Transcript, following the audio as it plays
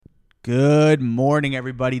Good morning,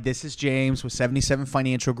 everybody. This is James with 77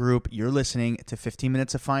 Financial Group. You're listening to 15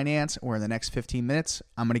 Minutes of Finance, where in the next 15 minutes,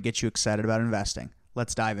 I'm going to get you excited about investing.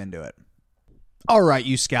 Let's dive into it. All right,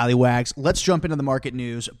 you scallywags, let's jump into the market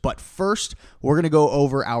news. But first, we're going to go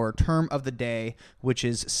over our term of the day, which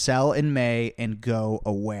is sell in May and go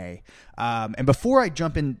away. And before I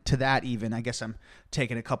jump into that even, I guess I'm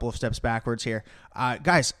taking a couple of steps backwards here.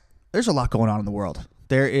 Guys, there's a lot going on in the world.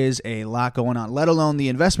 There is a lot going on, let alone the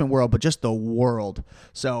investment world, but just the world.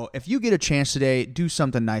 So if you get a chance today, do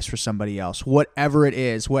something nice for somebody else, whatever it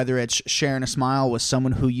is, whether it's sharing a smile with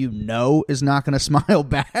someone who you know is not going to smile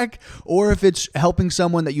back, or if it's helping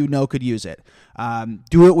someone that you know could use it.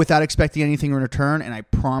 Do it without expecting anything in return, and I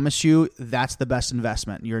promise you that's the best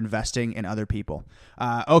investment. You're investing in other people.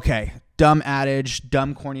 Okay, dumb adage,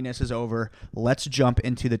 dumb corniness is over. Let's jump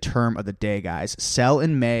into the term of the day, guys. Sell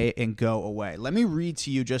in May and go away. Let me read to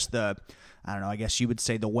you just I guess you would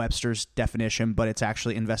say the Webster's definition, but it's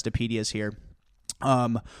actually Investopedia's here.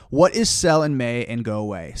 What is sell in May and go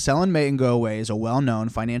away? Sell in May and go away is a well-known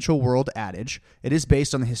financial world adage. It is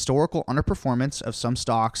based on the historical underperformance of some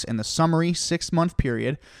stocks in the summery 6-month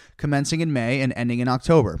period commencing in May and ending in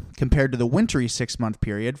October, compared to the wintry 6-month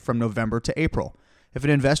period from November to April. If an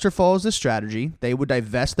investor follows this strategy, they would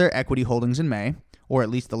divest their equity holdings in May, or at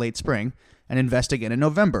least the late spring, and invest again in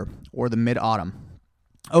November, or the mid-autumn.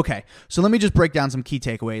 Okay, so let me just break down some key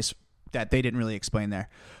takeaways that they didn't really explain there.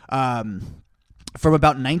 From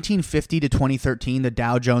about 1950 to 2013, the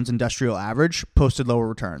Dow Jones Industrial Average posted lower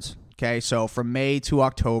returns. Okay, so from May to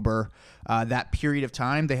October, that period of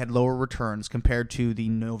time, they had lower returns compared to the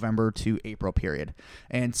November to April period.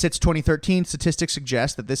 And since 2013, statistics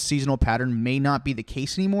suggest that this seasonal pattern may not be the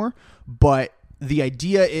case anymore, but the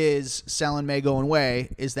idea is sell in May, go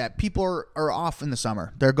away, is that people are off in the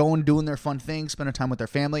summer. They're going, doing their fun things, spending time with their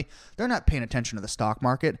family. They're not paying attention to the stock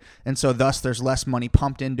market. And so thus there's less money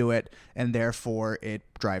pumped into it, and therefore it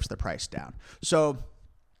drives the price down. So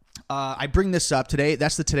I bring this up today.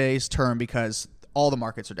 That's today's term because all the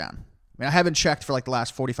markets are down. I mean, I haven't checked for like the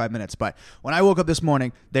last 45 minutes, but when I woke up this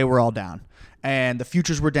morning, they were all down. And the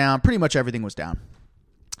futures were down. Pretty much everything was down.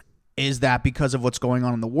 Is that because of what's going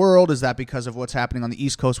on in the world? Is that because of what's happening on the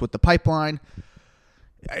East Coast with the pipeline?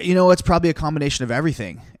 You know, it's probably a combination of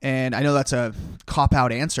everything. And I know that's a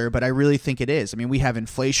cop-out answer, but I really think it is. I mean, we have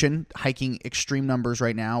inflation hiking extreme numbers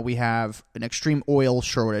right now. We have an extreme oil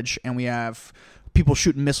shortage, and we have people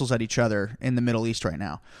shooting missiles at each other in the Middle East right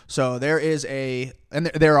now. So there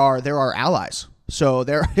are allies. So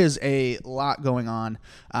there is a lot going on.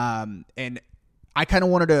 And I kind of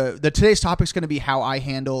wanted today's topic is going to be how I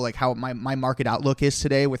handle, like how my market outlook is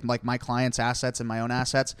today with like my clients' assets and my own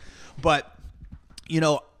assets. But, you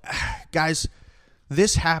know, guys,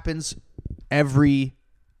 this happens every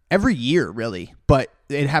year really, but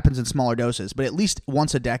it happens in smaller doses. But at least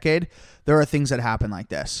once a decade, there are things that happen like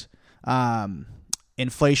this.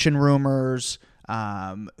 Inflation rumors,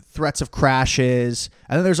 threats of crashes,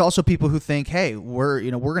 and then there's also people who think, hey, we're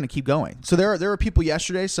going to keep going. So there are people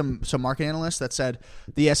yesterday, some market analysts that said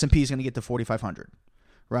the S&P is going to get to 4,500,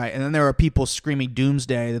 right? And then there are people screaming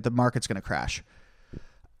doomsday that the market's going to crash.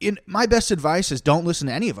 My best advice is don't listen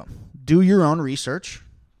to any of them. Do your own research,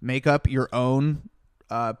 make up your own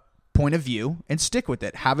point of view, and stick with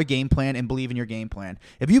it. Have a game plan and believe in your game plan.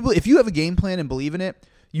 If you have a game plan and believe in it,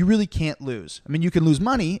 you really can't lose. I mean, you can lose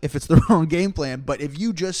money if it's the wrong game plan, but if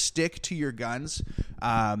you just stick to your guns,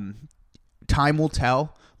 time will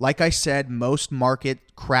tell. Like I said, most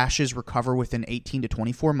market crashes recover within 18 to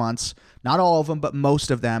 24 months. Not all of them, but most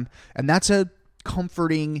of them. And that's a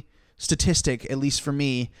comforting statistic, at least for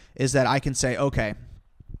me, is that I can say, okay,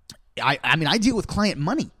 I deal with client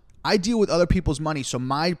money. I deal with other people's money. So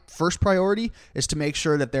my first priority is to make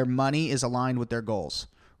sure that their money is aligned with their goals.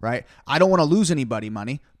 Right? I don't want to lose anybody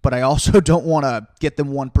money, but I also don't want to get them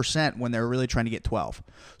 1% when they're really trying to get 12.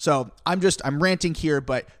 So I'm ranting here,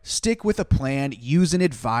 but stick with a plan, use an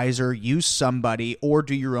advisor, use somebody, or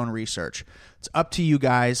do your own research. It's up to you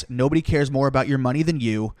guys. Nobody cares more about your money than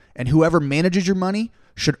you, and whoever manages your money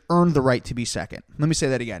should earn the right to be second. Let me say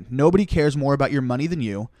that again. Nobody cares more about your money than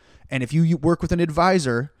you, and if you work with an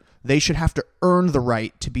advisor, they should have to earn the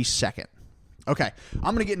right to be second. Okay,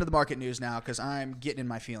 I'm going to get into the market news now because I'm getting in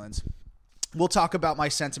my feelings. We'll talk about my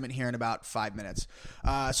sentiment here in about 5 minutes.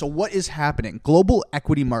 So what is happening? Global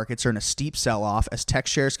equity markets are in a steep sell-off as tech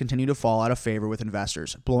shares continue to fall out of favor with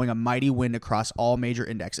investors, blowing a mighty wind across all major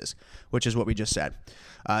indexes, which is what we just said.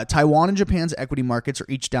 Taiwan and Japan's equity markets are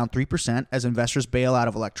each down 3% as investors bail out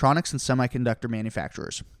of electronics and semiconductor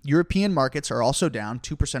manufacturers. European markets are also down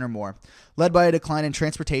 2% or more, led by a decline in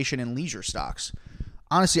transportation and leisure stocks.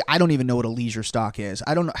 honestly, I don't even know what a leisure stock is.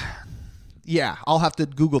 I don't know. Yeah, I'll have to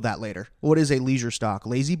Google that later. What is a leisure stock?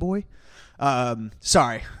 Lazy boy?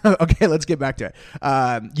 Sorry. Okay, let's get back to it.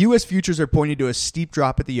 U.S. futures are pointing to a steep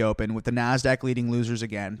drop at the open, with the NASDAQ leading losers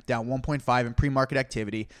again, down 1.5 in pre-market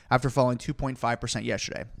activity after falling 2.5%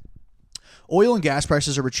 yesterday. Oil and gas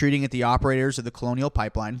prices are retreating at the operators of the Colonial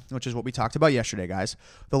Pipeline, which is what we talked about yesterday, guys.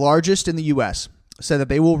 The largest in the U.S. said that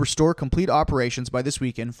they will restore complete operations by this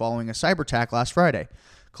weekend following a cyber attack last Friday.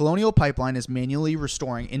 Colonial Pipeline is manually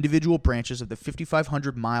restoring individual branches of the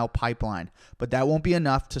 5,500-mile pipeline, but that won't be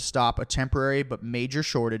enough to stop a temporary but major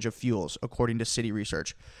shortage of fuels, according to Citi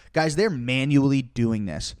Research. Guys, they're manually doing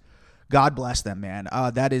this. God bless them, man.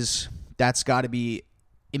 That's got to be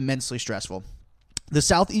immensely stressful. The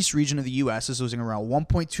southeast region of the U.S. is losing around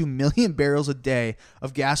 1.2 million barrels a day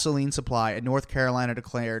of gasoline supply, and North Carolina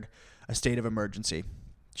declared a state of emergency.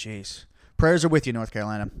 Jeez. Prayers are with you, North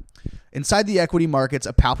Carolina. Inside the equity markets,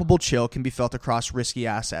 a palpable chill can be felt across risky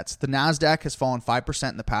assets. The NASDAQ has fallen 5%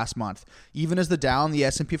 in the past month, even as the Dow and the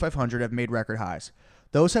S&P 500 have made record highs.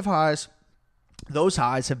 Those highs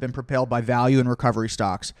have been propelled by value and recovery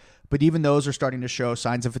stocks, but even those are starting to show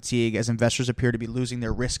signs of fatigue as investors appear to be losing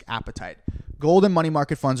their risk appetite. Gold and money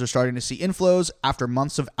market funds are starting to see inflows after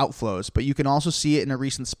months of outflows, but you can also see it in a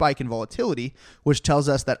recent spike in volatility, which tells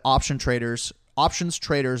us that options traders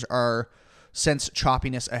are sense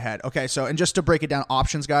choppiness ahead. Okay, so, and just to break it down,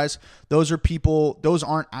 options, guys, those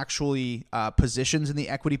aren't actually positions in the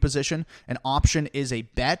equity position. An option is a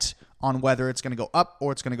bet on whether it's going to go up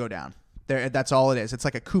or it's going to go down. That's all it is. It's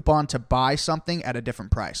like a coupon to buy something at a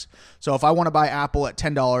different price. So if I want to buy Apple at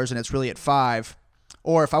 $10 and it's really at $5,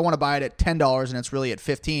 or if I want to buy it at $10 and it's really at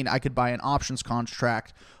 $15, I could buy an options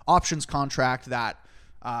contract that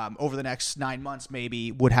over the next 9 months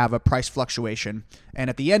maybe would have a price fluctuation. And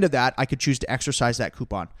at the end of that, I could choose to exercise that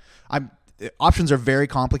coupon. Options are very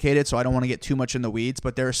complicated, so I don't want to get too much in the weeds,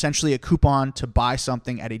 but they're essentially a coupon to buy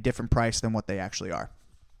something at a different price than what they actually are.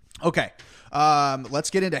 Okay, let's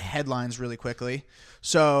get into headlines really quickly.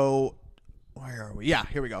 So where are we? Yeah,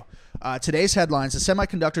 here we go. Today's headlines: the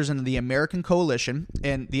semiconductors and the American Coalition.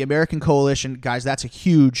 And the American Coalition, guys, that's a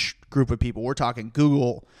huge group of people. We're talking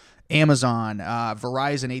Google, Amazon,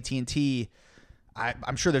 Verizon, AT&T.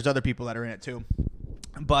 I'm sure there's other people that are in it too.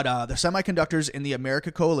 But the Semiconductors in the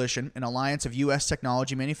America Coalition, an alliance of U.S.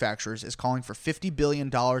 technology manufacturers, is calling for $50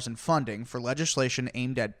 billion in funding for legislation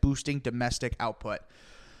aimed at boosting domestic output.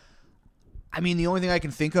 I mean, the only thing I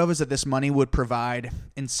can think of is that this money would provide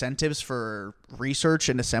incentives for research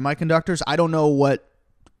into semiconductors. I don't know what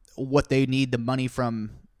they need the money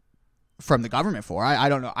from the government for. I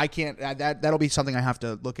don't know. I can't. That'll be something I have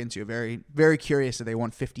to look into. Very, very curious that they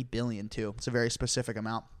want $50 billion too. It's a very specific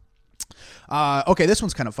amount. Okay, this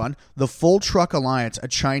one's kind of fun. The Full Truck Alliance, a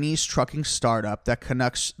Chinese trucking startup that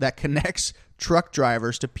connects truck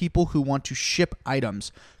drivers to people who want to ship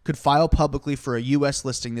items, could file publicly for a U.S.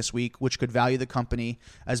 listing this week, which could value the company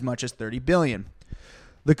as much as $30 billion.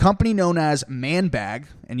 The company, known as Manbag,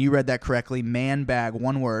 and you read that correctly, Manbag,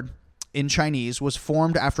 one word, in Chinese, was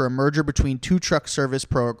formed after a merger between two truck service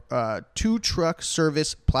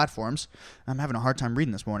platforms. I'm having a hard time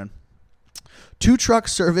reading this morning. Two truck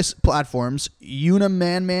service platforms, Yunnan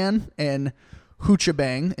and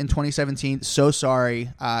Huchabang, in 2017. So sorry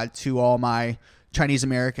to all my Chinese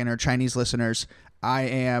American or Chinese listeners. I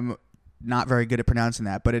am not very good at pronouncing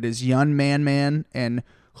that, but it is Yunnan and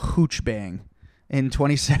Huchabang in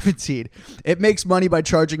 2017. It makes money by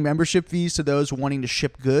charging membership fees to those wanting to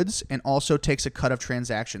ship goods and also takes a cut of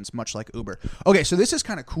transactions, much like Uber. Okay, so this is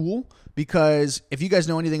kind of cool because if you guys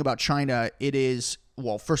know anything about China, it is,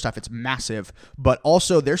 well, first off, it's massive, but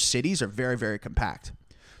also their cities are very, very compact.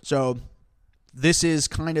 So this is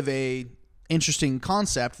kind of a interesting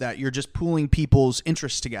concept that you're just pooling people's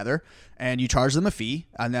interests together and you charge them a fee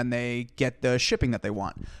and then they get the shipping that they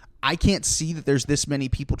want. I can't see that there's this many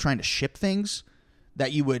people trying to ship things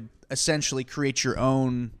that you would essentially create your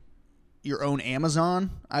own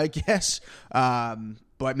Amazon, I guess.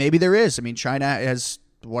 But maybe there is. I mean, China is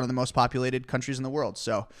one of the most populated countries in the world.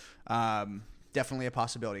 So definitely a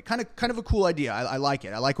possibility. Kind of a cool idea. I like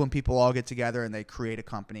it. I like when people all get together and they create a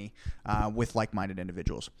company with like-minded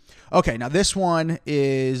individuals. Okay, now this one's going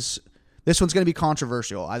to be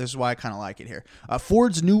controversial. This is why I kind of like it here.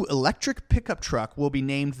 Ford's new electric pickup truck will be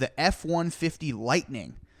named the F-150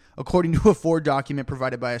 Lightning, according to a Ford document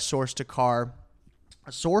provided by a source to Car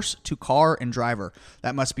and Driver.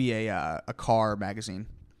 That must be a car magazine.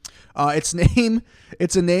 It's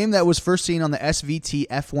a name that was first seen on the SVT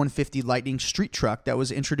F-150 Lightning street truck that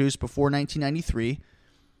was introduced before 1993.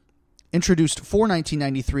 introduced for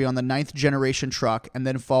 1993 on the 9th generation truck and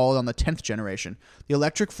then followed on the 10th generation. The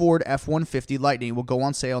electric Ford F-150 Lightning will go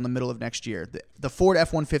on sale in the middle of next year. The Ford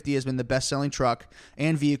F-150 has been the best-selling truck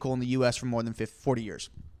and vehicle in the U.S. for more than 40 years.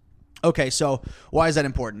 Okay, so why is that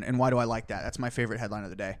important, and why do I like that? That's my favorite headline of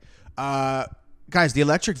the day. Guys, the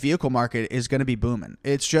electric vehicle market is going to be booming.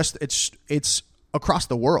 It's across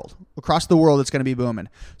the world. Across the world, it's going to be booming.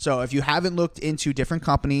 So if you haven't looked into different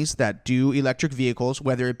companies that do electric vehicles,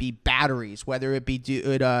 whether it be batteries, whether it be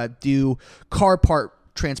do car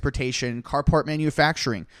part transportation, car part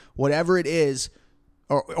manufacturing, whatever it is,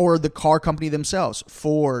 or the car company themselves,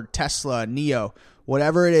 Ford, Tesla, NIO,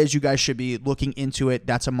 whatever it is, you guys should be looking into it.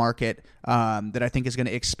 That's a market that I think is going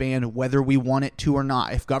to expand whether we want it to or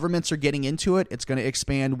not. If governments are getting into it, it's going to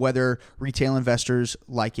expand whether retail investors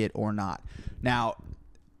like it or not. Now,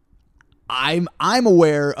 I'm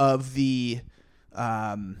aware of the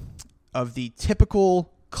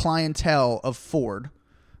typical clientele of Ford,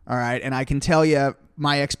 all right, and I can tell you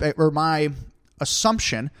my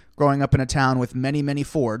assumption growing up in a town with many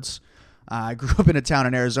Fords. I grew up in a town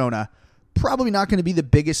in Arizona. Probably not going to be the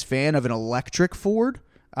biggest fan of an electric Ford.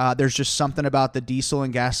 There's just something about the diesel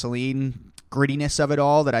and gasoline grittiness of it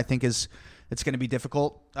all that I think it's going to be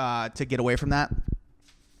difficult to get away from that.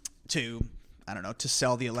 To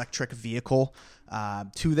sell the electric vehicle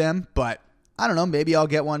to them. But I don't know. Maybe I'll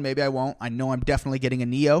get one. Maybe I won't. I know I'm definitely getting a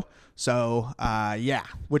NIO. So,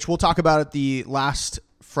 which we'll talk about at the last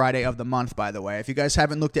Friday of the month, by the way. If you guys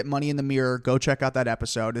haven't looked at Money in the Mirror, go check out that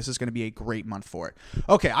episode. This is going to be a great month for it.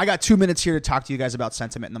 Okay, I got 2 minutes here to talk to you guys about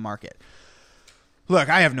sentiment in the market. Look,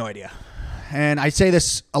 I have no idea. And I say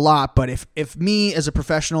this a lot, but if me as a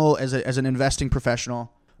professional, as an investing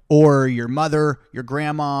professional, or your mother, your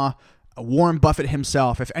grandma, Warren Buffett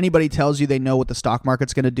himself, if anybody tells you they know what the stock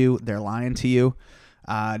market's going to do, they're lying to you.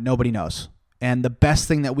 Nobody knows. And the best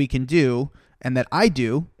thing that we can do, and that I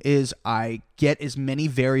do, is I get as many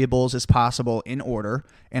variables as possible in order,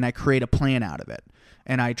 and I create a plan out of it.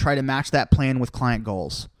 And I try to match that plan with client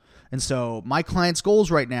goals. And so my clients'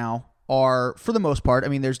 goals right now are, for the most part, I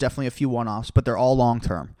mean, there's definitely a few one-offs, but they're all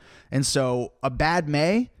long-term. And so a bad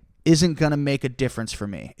May isn't going to make a difference for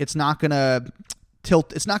me. It's not going to tilt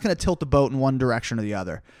the boat in one direction or the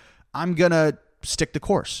other. I'm going to stick the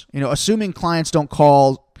course. Assuming clients don't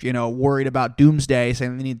call, worried about doomsday,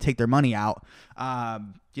 saying they need to take their money out,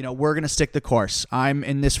 we're going to stick the course. I'm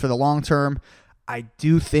in this for the long term. I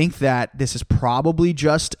do think that this is probably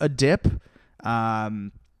just a dip.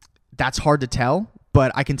 That's hard to tell,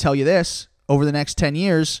 but I can tell you this, over the next 10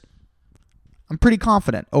 years, I'm pretty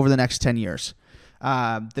confident over the next 10 years.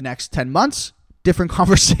 The next 10 months, different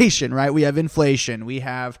conversation, right? We have inflation. We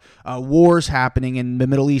have wars happening in the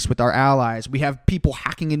Middle East with our allies. We have people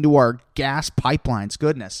hacking into our gas pipelines.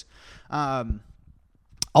 Goodness. All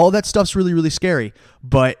of that stuff's really, really scary,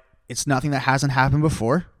 but it's nothing that hasn't happened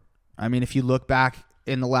before. I mean, if you look back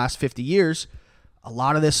in the last 50 years, a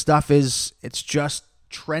lot of this stuff it's just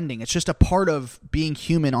trending. It's just a part of being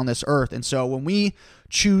human on this earth. And so when we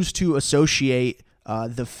choose to associate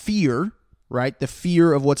the fear, right, the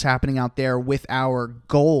fear of what's happening out there with our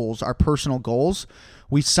goals, our personal goals,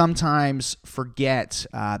 we sometimes forget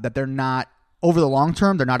that they're not, over the long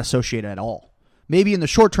term, they're not associated at all. Maybe in the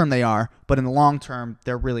short term they are, but in the long term,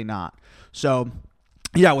 they're really not. So,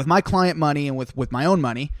 yeah, with my client money and with my own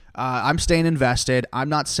money, I'm staying invested. I'm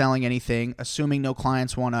not selling anything, assuming no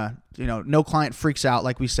clients want to, no client freaks out,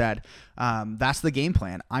 like we said. That's the game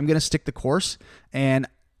plan. I'm going to stick the course, and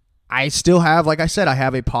I still have, like I said, I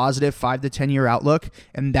have a positive 5 to 10 year outlook,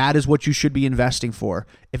 and that is what you should be investing for.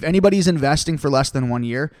 If anybody's investing for less than 1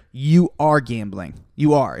 year, you are gambling.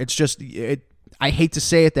 You are. It's just, I hate to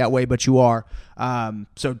say it that way, but you are.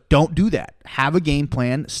 So don't do that. Have a game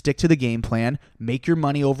plan. Stick to the game plan. Make your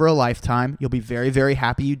money over a lifetime. You'll be very, very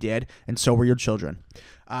happy you did, and so will your children.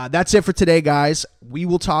 That's it for today, guys. We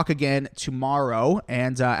will talk again tomorrow,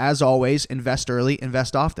 and as always, invest early,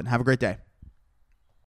 invest often. Have a great day.